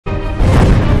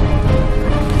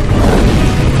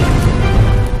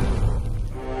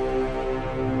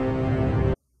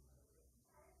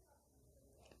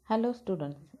Hello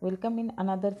students, welcome in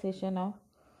another session of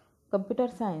Computer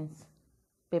Science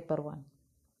Paper 1.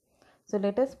 So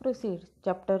let us proceed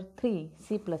chapter 3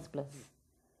 C++,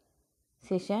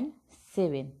 session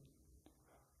 7.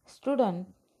 Student,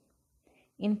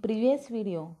 in previous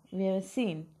video we have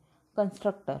seen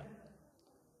constructor.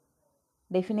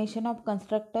 Definition of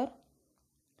constructor.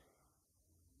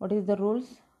 What is the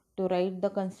rules to write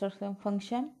the construction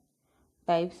function,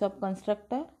 types of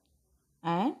constructor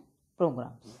and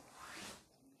programs.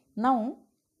 Now,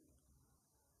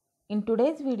 in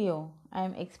today's video, I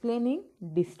am explaining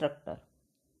destructor.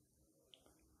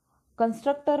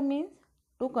 Constructor means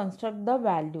to construct the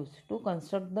values, to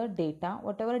construct the data,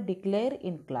 whatever declare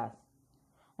in class.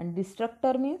 And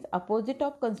destructor means opposite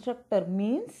of constructor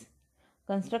means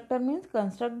construct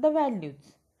the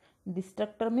values.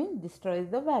 Destructor means destroys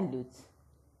the values.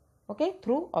 Okay,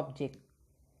 through object.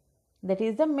 That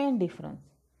is the main difference.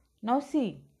 Now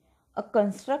see, a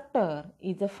constructor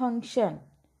is a function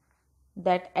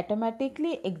that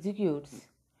automatically executes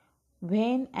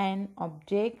when an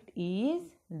object is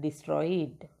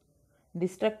destroyed.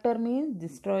 Destructor means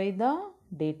destroy the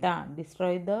data,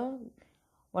 destroy the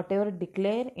whatever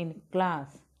declare in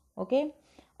class. Okay,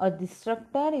 a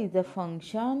destructor is a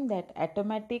function that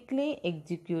automatically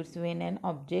executes when an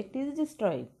object is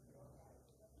destroyed.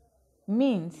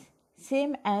 Means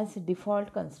same as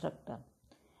default constructor.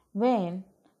 When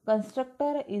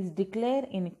constructor is declared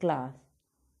in class,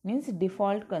 means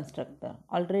default constructor.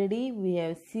 Already we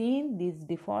have seen this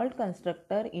default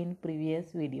constructor in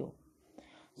previous video.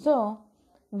 So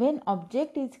when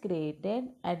object is created,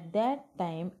 at that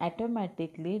time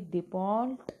automatically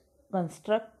default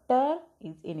constructor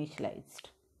is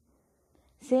initialized.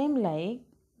 Same like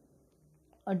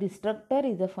a destructor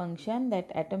is a function that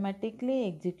automatically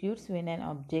executes when an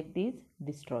object is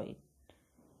destroyed.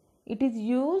 It is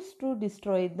used to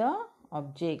destroy the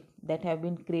object that have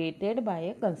been created by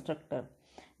a constructor.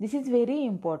 This is very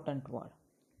important word.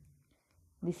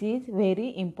 This is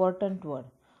very important word.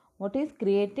 What is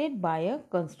created by a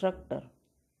constructor?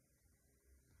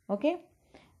 Okay.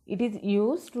 It is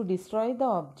used to destroy the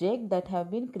object that have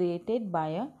been created by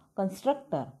a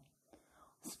constructor.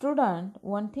 Student,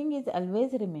 one thing is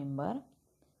always remember,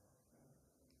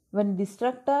 when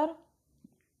destructor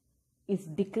is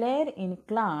declared in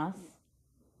class,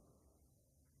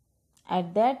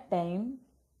 at that time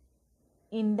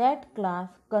in that class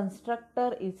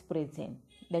constructor is present,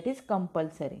 that is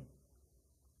compulsory.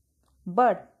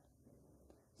 But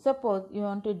suppose you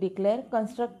want to declare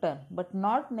constructor but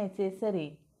not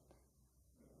necessary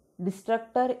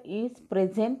destructor is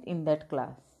present in that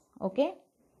class. Okay,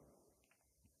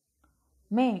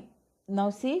 now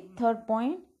see third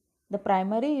point, the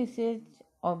primary usage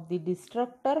of the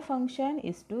destructor function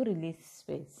is to release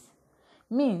space.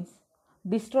 Means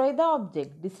destroy the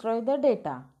object, destroy the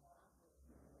data,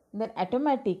 then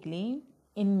automatically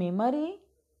in memory,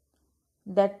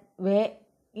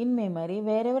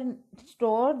 wherever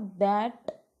stored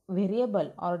that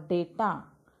variable or data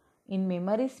in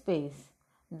memory space,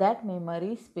 that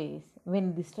memory space,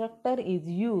 when destructor is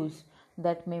used,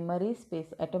 that memory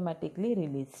space automatically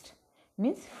released,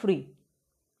 means free.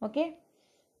 Okay,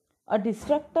 a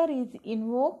destructor is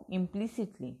invoked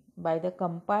implicitly by the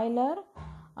compiler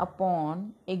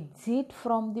upon exit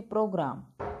from the program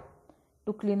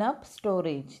to clean up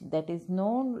storage that is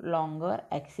no longer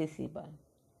accessible.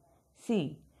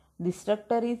 See,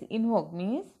 destructor is invoked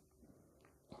means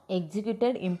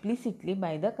executed implicitly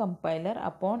by the compiler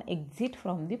upon exit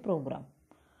from the program.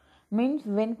 Means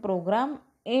when program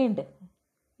end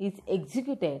is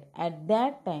executed, at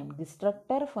that time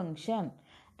destructor function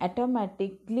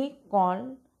automatically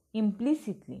called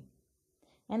implicitly,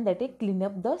 and that is clean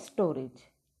up the storage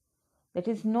that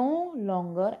is no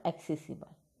longer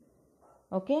accessible.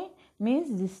 Okay,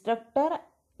 means destructor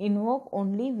invoke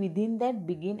only within that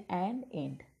begin and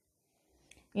end.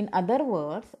 In other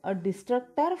words, a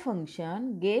destructor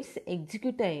function gets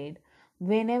executed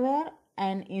whenever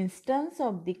an instance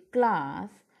of the class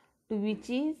to which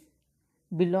it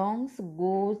belongs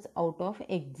goes out of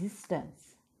existence.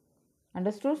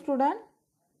 Understood, student?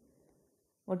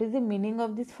 What is the meaning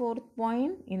of this fourth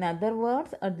point? In other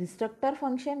words, a destructor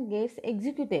function gets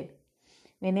executed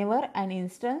whenever an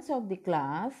instance of the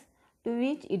class to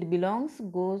which it belongs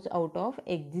goes out of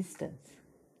existence.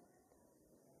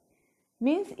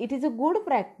 Means it is a good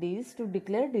practice to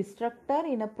declare destructor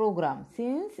in a program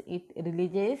since it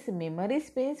releases memory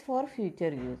space for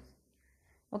future use.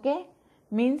 Okay,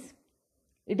 means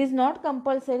it is not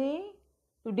compulsory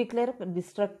to declare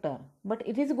destructor, but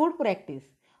it is good practice.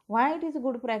 Why it is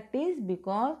good practice?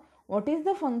 Because what is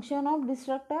the function of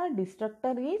destructor?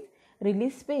 Destructor is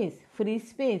release space, free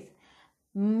space,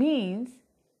 means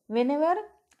whenever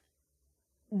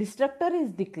destructor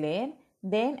is declared,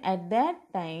 then at that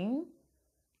time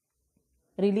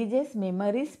releases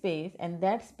memory space, and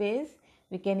that space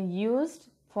we can use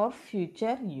for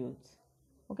future use.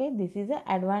 Okay, this is an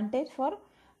advantage for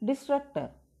destructor.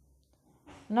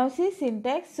 Now see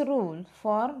syntax rule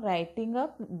for writing a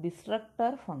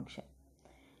destructor function.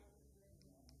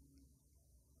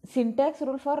 Syntax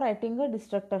rule for writing a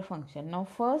destructor function. Now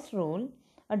first rule,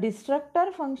 a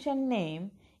destructor function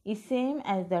name is same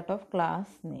as that of class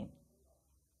name.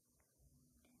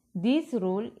 This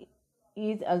rule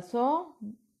is also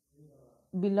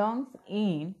belongs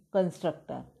in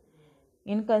constructor.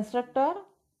 In constructor,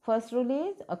 first rule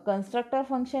is a constructor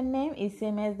function name is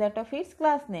same as that of its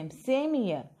class name. Same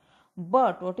here.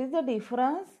 But what is the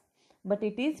difference? But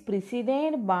it is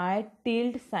preceded by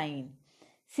tilde sign.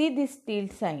 See this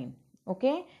tilde sign.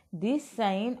 Okay. This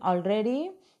sign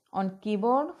already on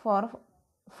keyboard for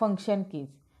function keys.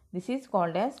 This is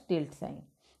called as tilde sign.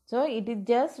 So it is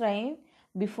just right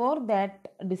before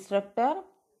that destructor,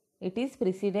 it is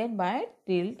preceded by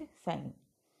tilde sign.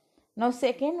 Now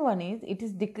second one is it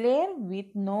is declared with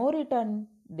no return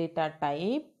data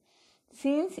type,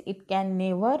 since it can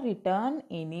never return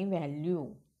any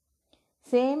value.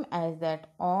 Same as that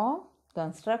of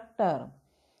constructor.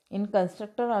 In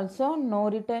constructor also no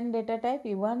return data type,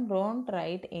 even don't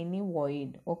write any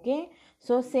void. Okay.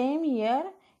 So same here,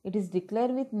 it is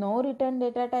declared with no return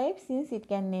data type, since it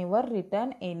can never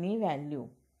return any value.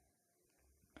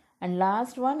 And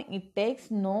last one, it takes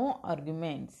no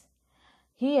arguments.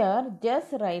 Here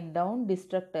just write down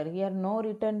destructor. Here no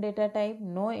return data type,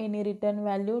 no any return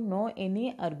value, no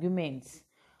any arguments.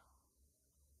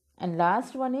 And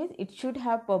last one is it should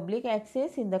have public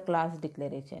access in the class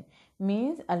declaration.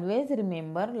 Means always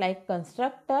remember, like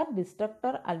constructor,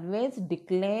 destructor always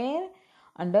declare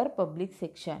under public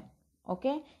section.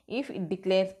 Okay. If it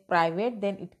declares private,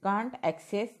 then it can't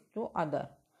access to other.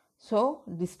 So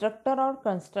destructor or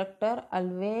constructor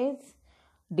always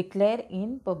declare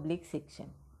in public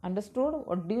section. Understood?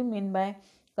 What do you mean by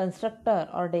constructor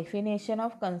or definition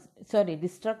of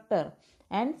destructor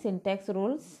and syntax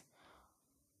rules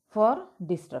for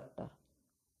destructor?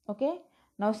 Okay.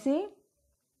 Now see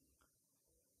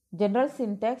general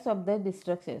syntax of the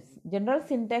destructors. General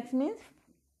syntax means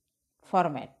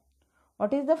format.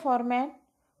 What is the format?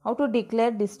 How to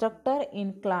declare destructor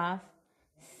in class?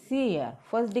 See here.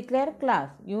 First declare class.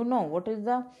 You know what is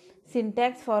the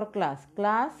syntax for class.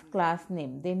 Class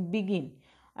name. Then begin.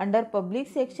 Under public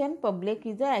section, public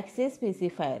is the access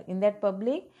specifier. In that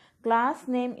public, class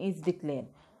name is declared.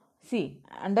 See,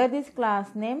 under this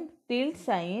class name, tilde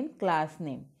sign class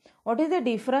name. What is the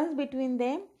difference between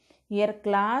them? Here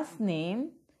class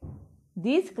name,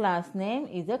 this class name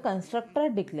is a constructor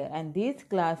declare, and this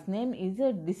class name is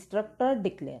a destructor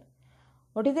declare.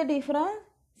 What is the difference?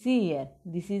 See here,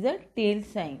 this is a tilde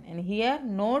sign, and here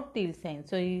no tilde sign.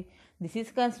 So this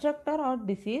is constructor or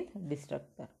this is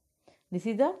destructor. This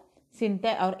is the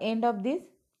syntax or end of this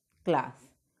class,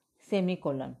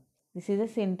 semicolon. This is the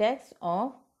syntax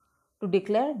of to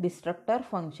declare destructor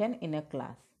function in a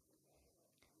class.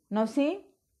 Now see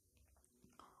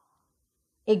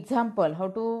example how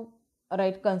to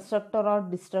write constructor or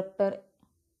destructor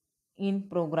in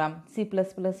program, C++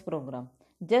 program.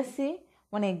 Just see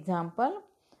one example.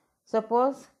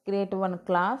 Suppose create one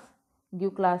class,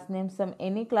 give class name some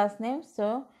any class name.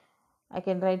 So I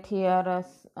can write here as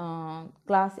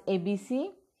class ABC.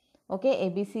 Okay,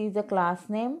 ABC is a class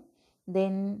name.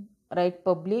 Then write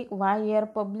public. Why here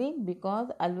public? Because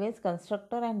always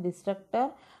constructor and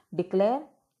destructor declare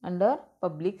under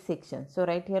public section. So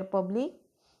write here public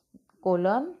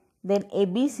colon then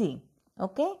ABC.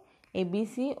 Okay,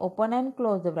 ABC open and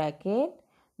close the bracket.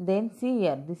 Then see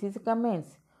here, this is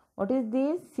comments. What is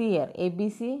this? See here,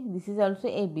 ABC. This is also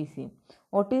ABC.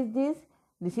 What is this?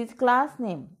 This is class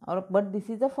name, but this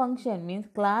is a function, means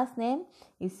class name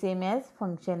is same as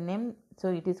function name, so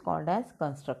it is called as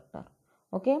constructor.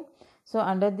 Okay, so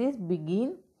under this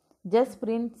begin, just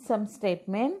print some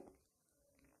statement.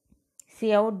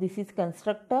 See out, this is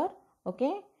constructor.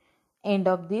 Okay, end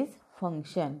of this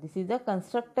function, this is the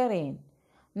constructor end.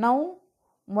 Now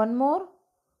one more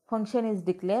function is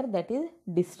declared, that is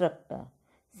destructor.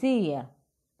 See here,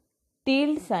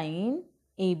 tilde sign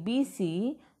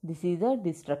ABC, this is a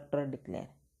destructor declare.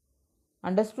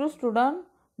 Understood student?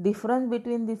 Difference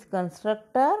between this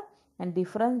constructor and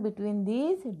difference between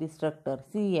these destructor.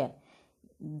 See here,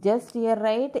 just here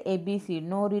write ABC,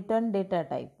 no return data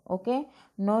type. Okay,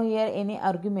 no here any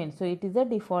argument, so it is a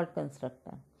default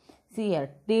constructor. See here,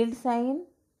 tilde sign,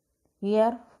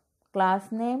 here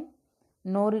class name,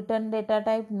 no return data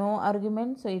type, no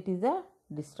argument, so it is a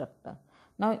destructor.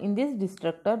 Now in this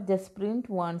destructor, just print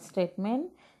one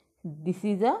statement. This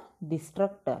is a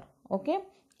destructor. Okay,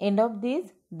 end of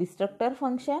this destructor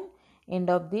function, end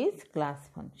of this class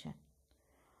function.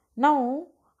 Now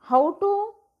how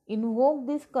to invoke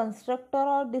this constructor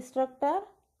or destructor?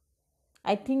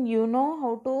 I think you know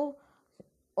how to.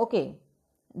 Okay,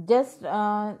 just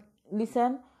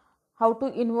listen how to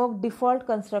invoke default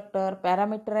constructor,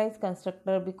 parameterized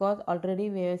constructor, because already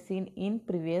we have seen in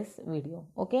previous video.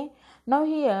 Okay, now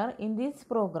here in this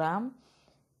program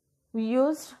we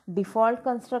used default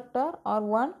constructor or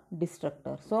one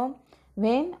destructor. So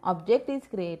when object is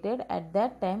created, at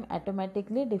that time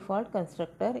automatically default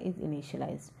constructor is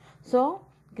initialized. So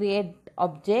create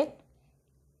object.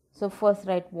 So first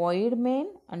write void main,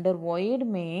 under void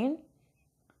main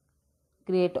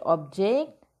create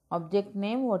object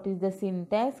name. What is the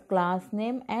syntax? Class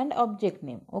name and object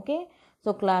name. Okay,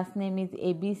 so class name is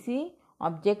ABC,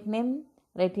 object name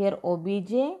right here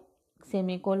obj,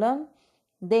 semicolon,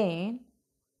 then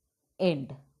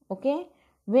end. Okay,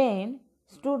 when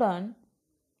student,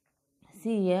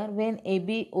 see here, when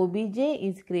obj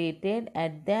is created,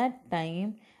 at that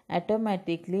time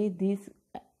automatically this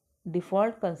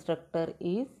default constructor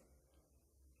is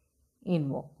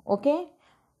invoked. Okay,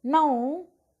 now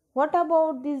what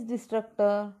about this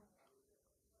destructor?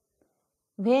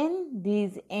 When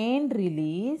this end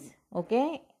release,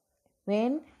 okay,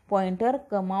 when pointer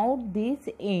come out this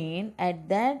end, at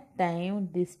that time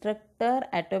destructor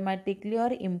automatically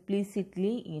or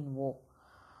implicitly invoke.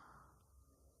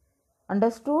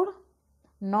 Understood?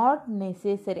 Not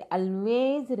necessary.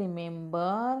 Always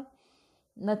remember,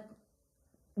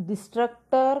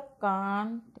 destructor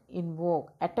can't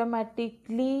invoke.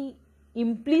 Automatically,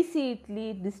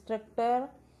 implicitly destructor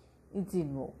is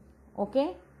invoked.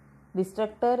 Okay?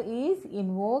 Destructor is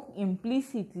invoked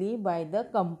implicitly by the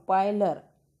compiler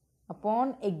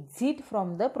upon exit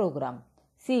from the program.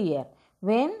 See here,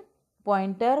 when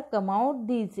pointer come out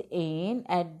this end,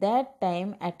 at that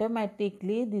time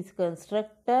automatically this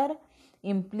constructor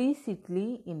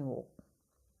implicitly invoked.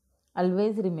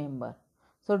 Always remember.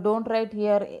 So don't write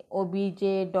here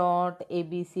obj dot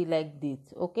abc like this.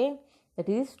 Okay, that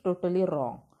is totally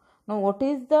wrong. Now what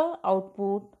is the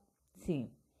output? See,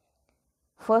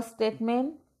 first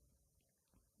statement,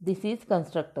 this is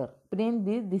constructor, print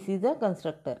this is a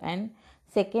constructor, and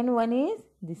second one is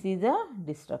this is a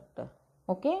destructor.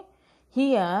 Okay,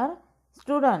 here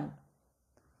student,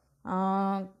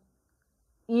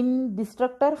 in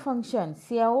destructor function,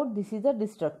 see out, this is a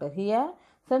destructor. Here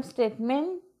some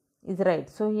statement is right,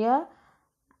 so here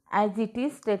as it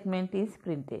is statement is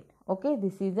printed. Okay,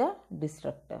 this is a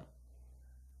destructor.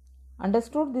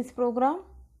 Understood this program?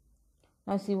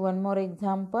 Now see one more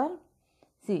example.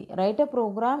 See, write a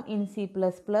program in C++,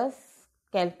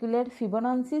 calculate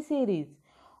Fibonacci series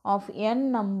of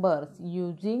n numbers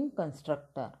using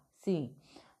constructor. See,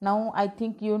 now I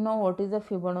think you know what is a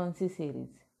Fibonacci series.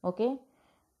 Okay,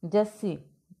 just see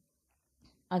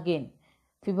again.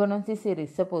 Fibonacci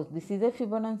series, suppose this is a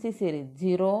Fibonacci series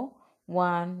 0,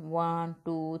 1, 1,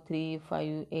 2, 3,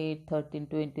 5, 8, 13,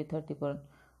 20, 34,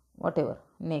 whatever,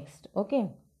 next.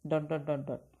 Okay, dot dot dot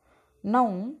dot.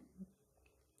 Now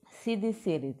see this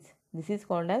series, this is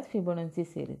called as Fibonacci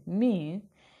series, means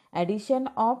addition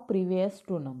of previous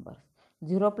two numbers.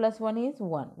 0 plus 1 is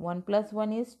 1, 1 plus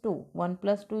 1 is 2, 1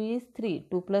 plus 2 is 3,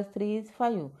 2 plus 3 is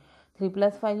 5, 3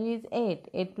 plus 5 is 8,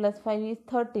 8 plus 5 is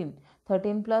 13,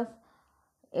 13 plus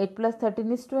 8 plus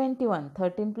 13 is 21,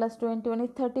 13 plus 21 is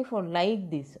 34, like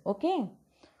this. Okay,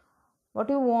 what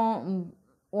you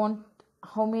want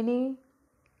how many,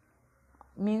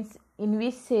 means in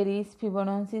which series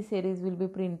Fibonacci series will be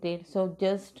printed. So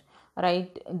just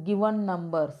write given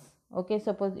numbers. Okay,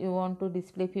 suppose you want to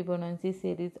display Fibonacci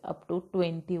series up to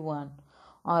 21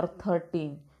 or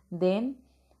 13, then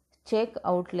check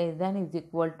out less than is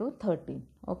equal to 13.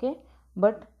 Okay,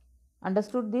 but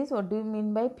understood this? What do you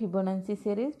mean by Fibonacci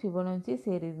series? Fibonacci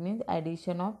series means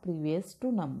addition of previous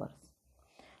two numbers.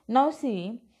 Now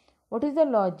see, what is the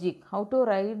logic? How to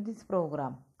write this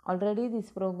program? Already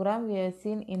this program we have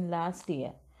seen in last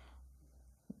year.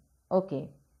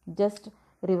 Okay, just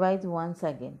revise once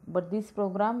again. But this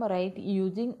program write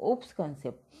using OOPS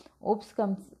concept. OOPS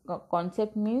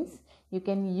concept means you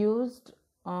can use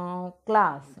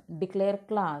class, declare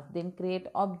class, then create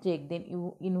object, then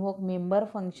you invoke member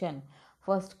function.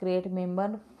 First create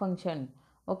member function.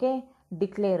 Okay,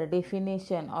 declare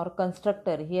definition or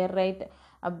constructor. Here write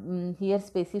here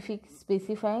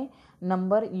specify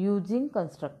number using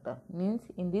constructor, means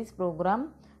in this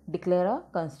program declare a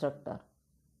constructor.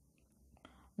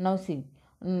 Now see,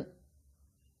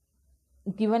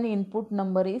 given input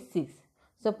number is 6.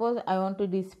 Suppose I want to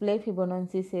display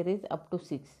Fibonacci series up to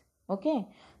 6. Okay,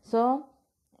 so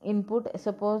input,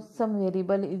 suppose some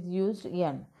variable is used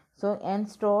n, so n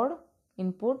stored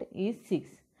input is 6.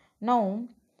 Now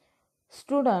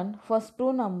student first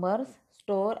two numbers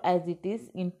store as it is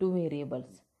in two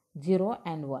variables 0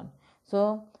 and 1.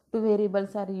 So two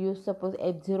variables are used. Suppose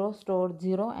f0 stored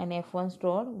 0 and f1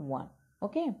 stored 1.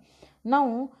 Okay,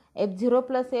 now f0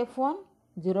 plus f1,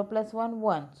 0 plus 1,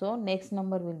 1. So next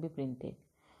number will be printed.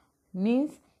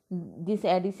 Means this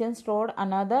addition stored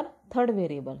another third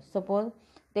variable. Suppose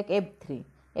take f3.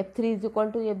 f3 is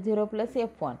equal to f0 plus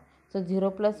f1. So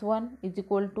 0 plus 1 is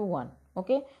equal to 1.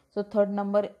 Okay, so third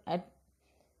number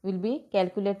will be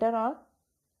calculated or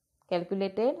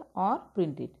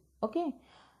printed. Okay,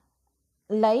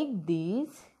 like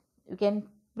this you can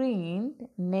print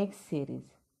next series.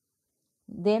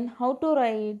 Then how to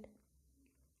write?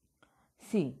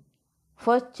 See,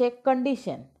 first check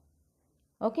condition.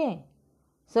 Okay,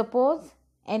 suppose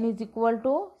n is equal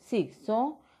to 6.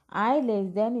 So I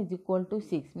less than is equal to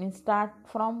 6 means start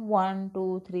from 1,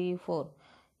 2, 3, 4.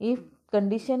 If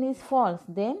condition is false,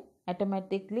 then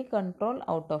automatically control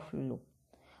out of loop.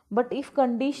 But if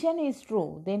condition is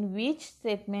true, then which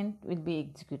statement will be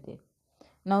executed?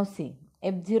 Now see,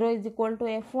 f0 is equal to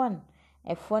f1,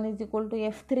 f1 is equal to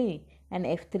f3, and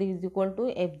f3 is equal to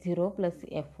f0 plus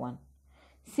f1.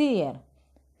 See here.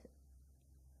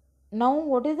 Now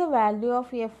what is the value of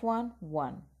f1?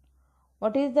 1.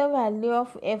 What is the value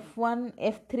of f1,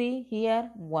 f3?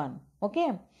 Here 1.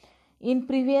 Okay. In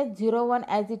previous 0, 1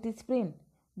 as it is print.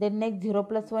 Then next 0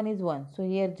 plus 1 is 1. So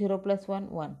here 0 plus 1,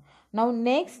 1. Now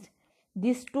next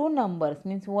these two numbers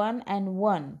means 1 and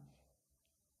 1.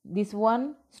 This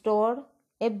 1 stored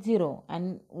f0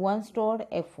 and 1 stored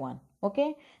f1.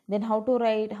 Okay. Then how to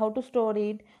write, how to store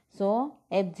it? So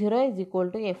f0 is equal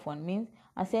to f1 means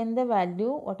assign the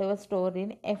value whatever stored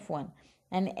in f1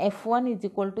 and f1 is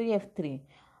equal to f3.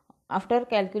 After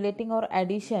calculating or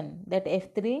addition, that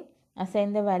f3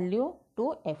 assign the value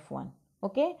to f1.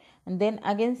 Okay, and then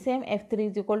again same f3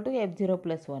 is equal to f0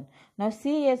 plus 1. Now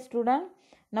see here student,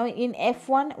 now in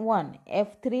f1 1,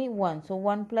 f3 1, so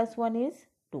 1 plus 1 is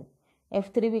 2,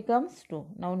 f3 becomes 2.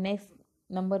 Now next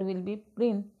number will be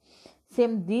print.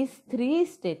 Same these three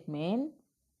statement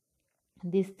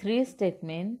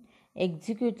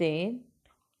executed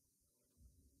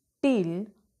till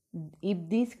if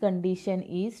this condition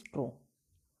is true.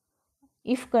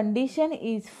 If condition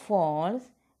is false,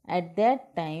 at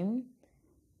that time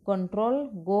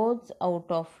control goes out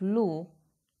of loop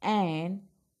and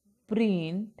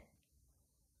print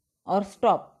or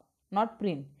stop, not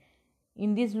print.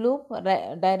 In this loop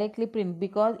directly print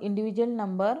because individual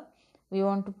number we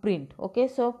want to print. Okay,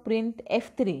 so print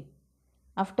f3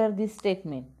 after this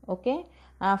statement. Okay,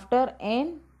 after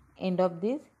end of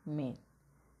this main.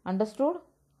 Understood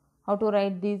how to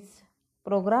write this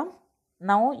program?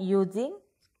 Now using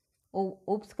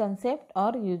oops concept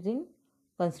or using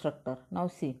constructor. Now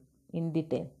see in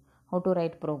detail how to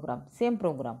write program, same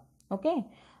program. Okay,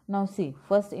 now see,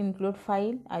 first include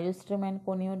file iostream and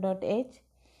conio.h,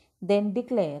 then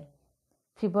declare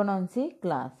Fibonacci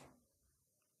class.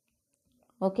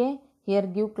 Okay, here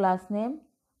give class name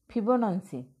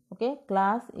Fibonacci. Okay,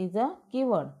 class is a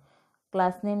keyword,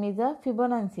 class name is a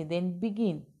Fibonacci, then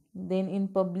begin, then in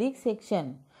public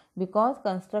section because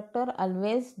constructor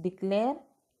always declare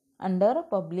under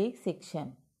public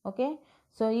section. Okay,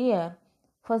 so here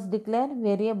first declare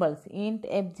variables int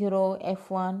f0,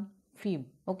 f1, fib.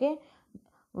 Okay,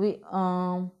 we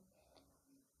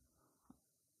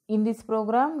in this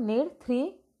program need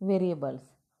 3 variables.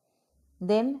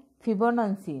 Then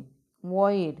Fibonacci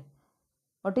void.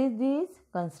 What is this?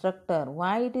 Constructor.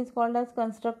 Why it is called as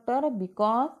constructor?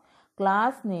 Because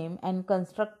class name and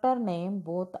constructor name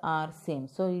both are same.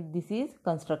 So this is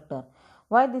constructor.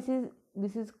 Why this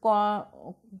is called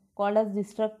as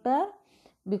destructor?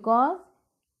 Because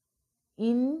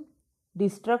in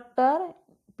destructor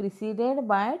preceded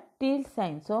by tilde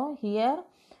sign. So here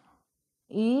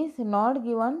is not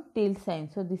given tilde sign.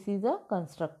 So this is a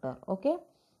constructor. Okay.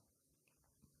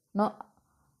 Now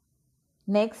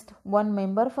next one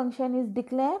member function is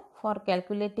declared for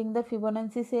calculating the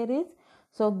Fibonacci series.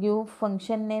 So give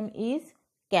function name is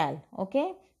cal.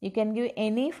 Okay, you can give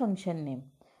any function name.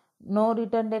 No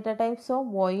return data type, so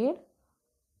void,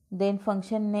 then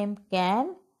function name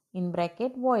cal in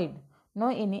bracket void, no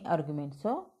any argument,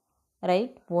 so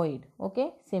write void.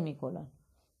 Okay, semicolon.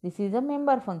 This is a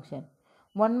member function.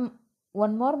 One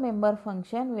more member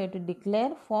function we have to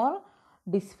declare for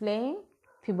displaying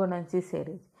Fibonacci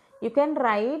series. You can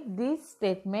write this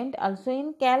statement also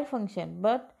in cal function,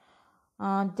 but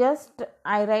just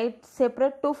I write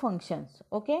separate two functions.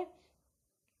 Okay,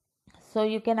 so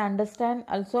you can understand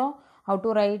also how to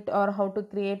write or how to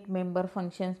create member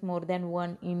functions more than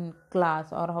one in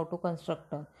class, or how to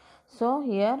construct. So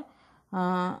here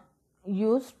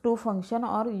use two function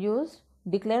or use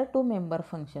declare two member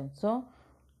functions. So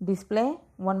display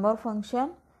one more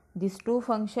function. This two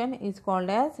function is called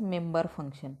as member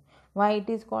function. Why it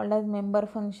is called as member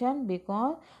function?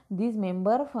 Because this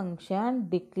member function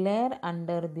declare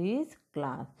under this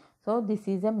class. So this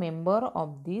is a member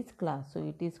of this class. So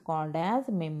it is called as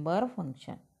member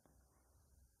function.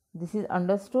 This is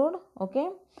understood. Okay.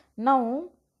 Now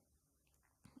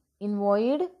in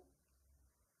void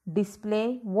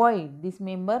display void, this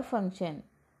member function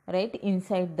right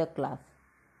inside the class.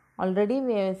 Already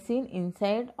we have seen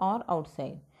inside or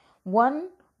outside. One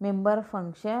member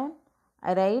function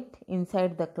I write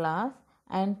inside the class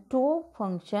and two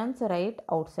functions write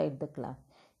outside the class.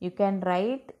 You can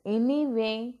write any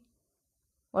way,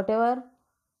 whatever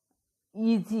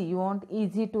easy you want,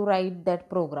 easy to write that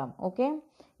program. Okay,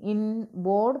 in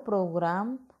board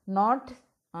program not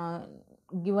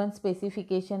given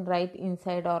specification right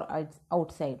inside or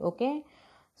outside. Okay,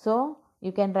 so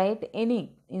you can write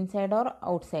any inside or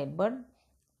outside, but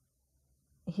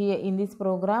here in this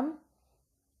program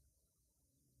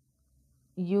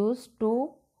use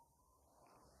two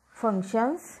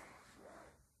functions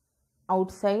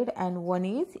outside and one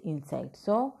is inside.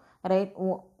 So write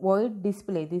void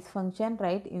display this function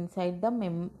right inside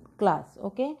the class.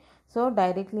 Okay, so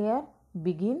directly here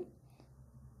begin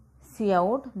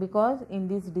cout, because in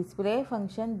this display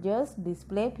function just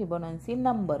display Fibonacci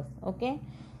numbers. Okay,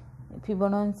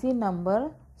 Fibonacci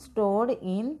number stored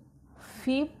in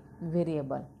fib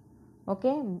variable.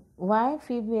 Okay, why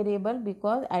fib variable?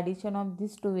 Because addition of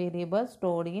these two variables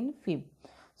stored in fib.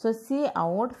 So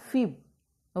cout fib.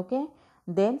 Okay,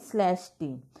 then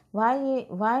 /t.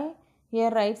 Why here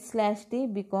write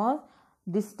 /t? Because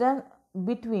distance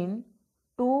between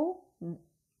two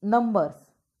numbers,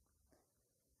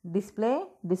 display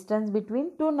distance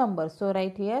between two numbers. So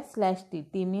write here /t.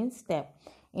 T means step.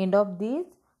 End of this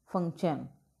function.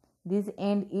 This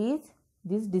end is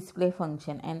this display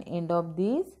function, and end of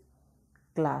this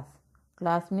class.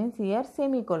 Class means here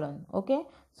semicolon. Okay,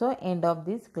 so end of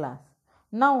this class.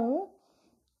 Now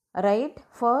write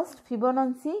first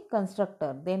Fibonacci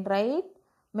constructor, then write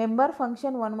member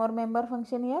function, one more member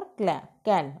function here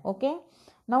cal. Okay,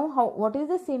 now what is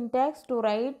the syntax to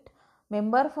write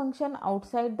member function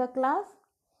outside the class?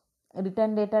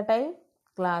 Return data type,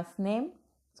 class name,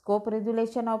 scope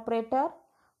resolution operator,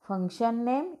 function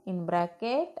name in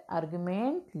bracket,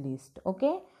 argument list.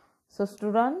 Okay, so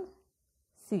student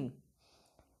see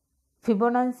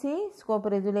Fibonacci, scope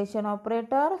resolution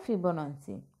operator,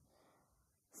 Fibonacci.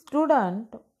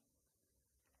 Student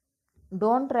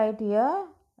don't write here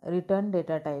return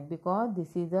data type, because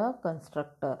this is a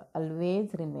constructor.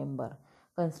 Always remember,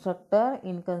 constructor,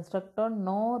 in constructor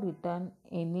no return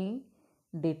any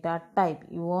data type,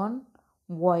 you want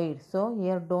void. So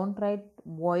here don't write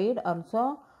void,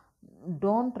 also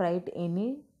don't write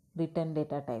any return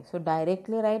data type. So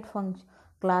directly write function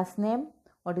class name.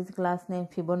 What is class name?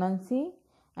 Fibonacci,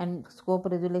 and scope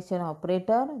resolution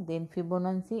operator, then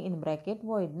Fibonacci in bracket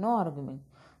void, no argument.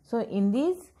 So in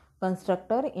this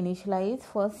constructor initialize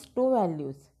first two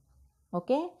values.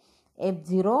 Okay,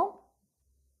 f0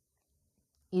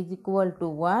 is equal to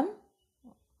 1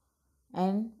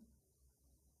 and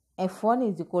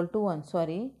f1 is equal to 1.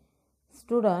 Sorry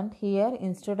student, here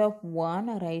instead of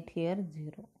 1 write here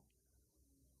 0,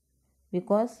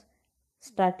 because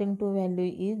starting two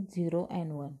value is 0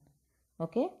 and 1.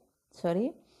 Okay,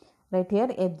 sorry, right here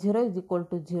f0 is equal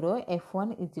to 0,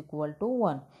 f1 is equal to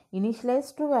 1.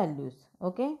 Initialize two values.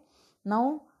 Okay,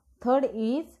 now third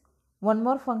is one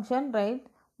more function, right?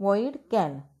 Void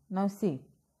cal. Now see,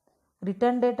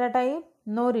 return data type,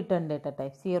 no return data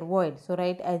type. See here void, so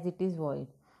write as it is void.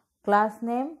 Class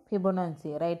name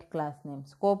Fibonacci, write class name.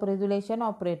 Scope resolution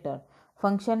operator.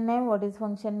 Function name, what is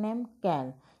function name?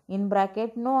 Cal. In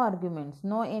bracket no arguments,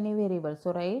 no any variable,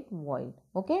 so write void.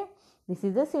 Okay, this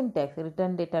is the syntax.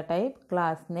 Return data type,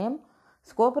 class name,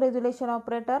 scope resolution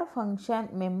operator, function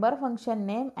member function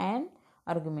name and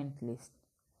argument list.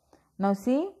 Now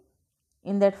see,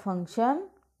 in that function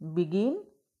begin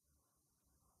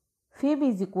fib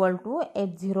is equal to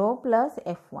f0 plus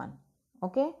f1.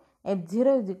 Okay,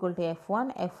 f0 is equal to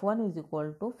f1, f1 is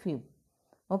equal to fib.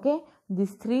 Okay,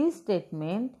 these three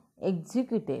statement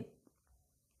executed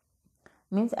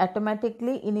means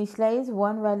automatically initialize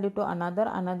one value to another,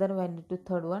 another value to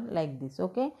third one, like this.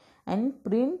 Okay, and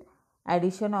print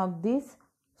addition of this,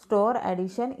 store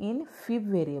addition in fib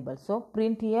variable. So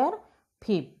print here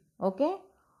fib. Okay.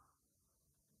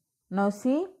 Now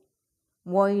see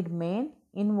void main.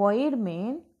 In void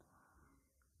main,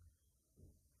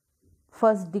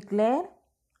 first declare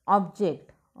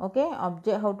object. Okay,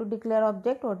 object. How to declare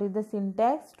object? What is the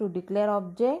syntax to declare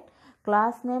object?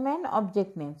 Class name and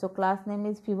object name. So class name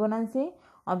is Fibonacci,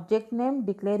 object name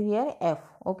declare here f.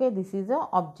 Okay, this is a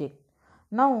object.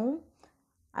 Now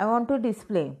I want to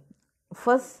display.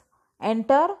 First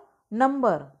enter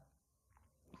number.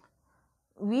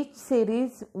 Which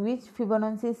series, which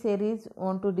Fibonacci series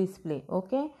want to display.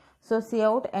 Okay, so see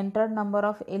out enter number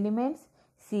of elements,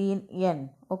 C in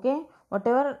n. Okay,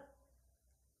 whatever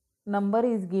number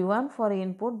is given for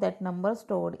input, that number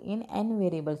stored in n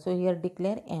variable. So here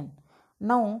declare n.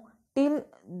 Now till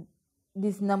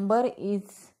this number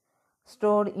is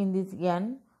stored in this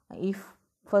n, if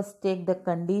first take the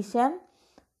condition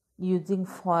using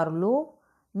for loop,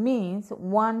 means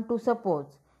 1 to suppose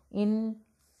in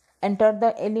enter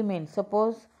the element,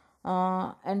 suppose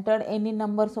entered any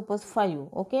number, suppose 5.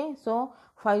 Okay, so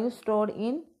 5 stored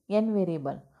in n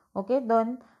variable. Okay,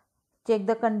 then check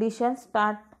the condition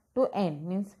start to end,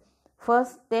 means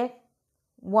first take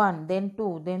 1, then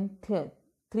 2, then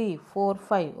 3, 4,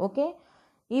 5. Okay,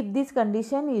 if this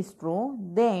condition is true,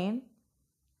 then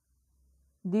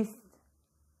these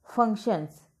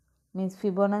functions, means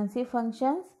Fibonacci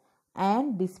functions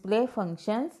and display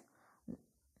functions,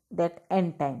 that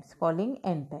n times, calling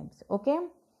n times. Okay,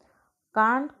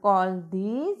 can't call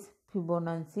these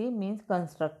Fibonacci, means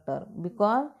constructor,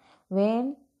 because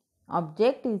when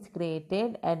object is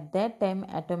created, at that time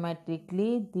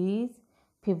automatically these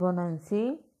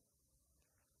Fibonacci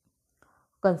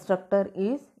constructor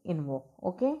is invoked.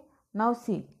 Okay, now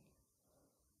see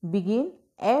begin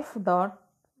f dot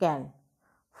cal.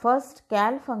 First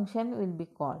cal function will be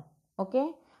called.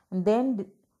 Okay, and then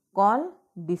call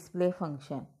display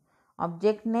function.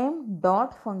 Object name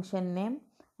dot function name,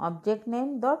 object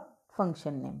name dot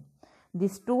function name.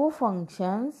 These two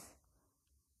functions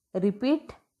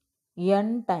repeat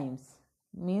n times,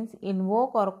 means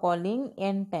invoke or calling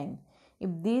n times. If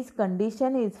this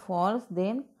condition is false,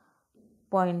 then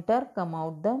pointer come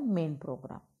out the main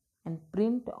program and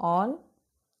print all.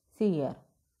 See here,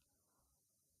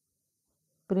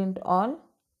 print all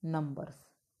numbers.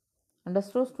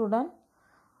 Understood, student?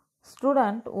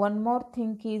 Student, one more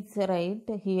thing is right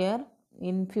here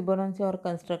in Fibonacci or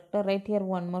constructor. Right here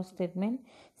one more statement,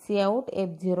 cout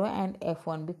f0 and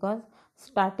f1, because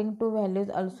starting two values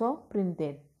also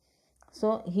printed.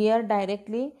 So here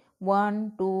directly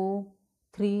 1, 2,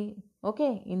 3.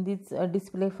 Okay, in this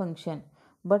display function,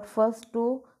 but first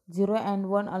two 0 and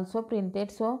 1 also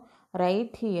printed. So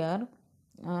right here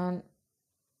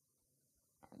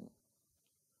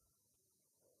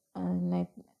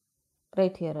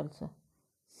right here also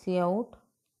cout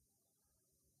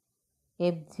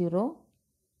f0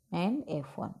 and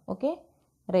f1. Okay,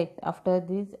 right after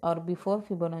this or before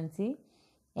Fibonacci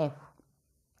f,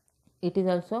 it is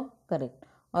also correct,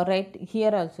 or right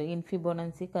here also in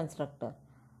Fibonacci constructor,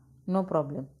 no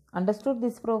problem. Understood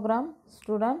this program,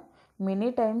 student?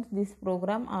 Many times this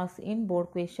program asks in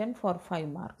board question for 5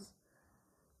 marks.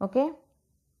 Okay,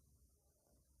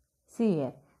 see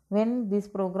here, when this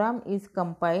program is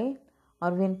compiled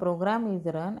or when program is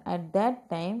run, at that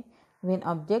time when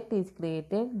object is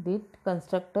created, this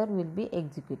constructor will be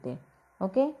executed.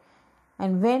 Okay,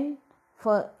 and when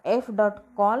for f dot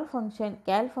call function,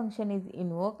 cal function is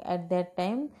invoked, at that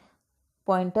time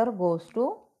pointer goes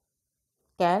to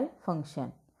cal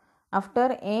function.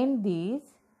 After end this,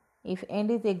 if end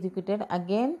is executed,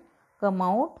 again come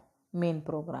out main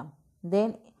program.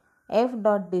 Then f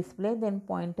dot display, then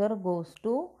pointer goes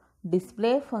to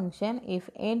display function. If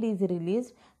end is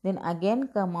released, then again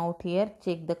come out here,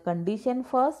 check the condition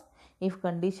first. If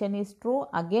condition is true,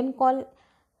 again call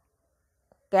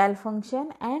cal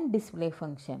function and display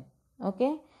function.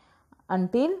 Okay,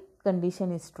 until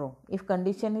condition is true. If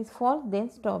condition is false, then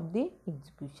stop the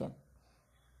execution.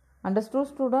 Understood,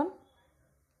 student?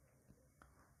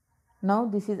 Now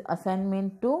this is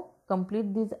assignment 2.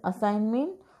 Complete this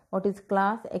assignment. What is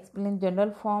class? Explain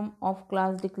general form of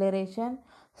class declaration.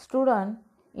 Student,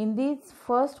 in this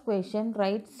first question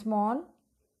write small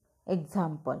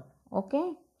example.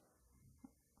 Okay,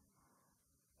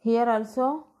 here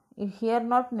also, here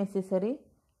not necessary.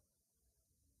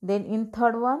 Then in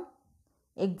third one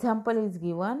example is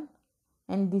given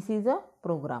and this is a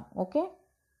program. Okay,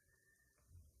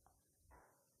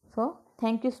 so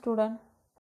thank you, student.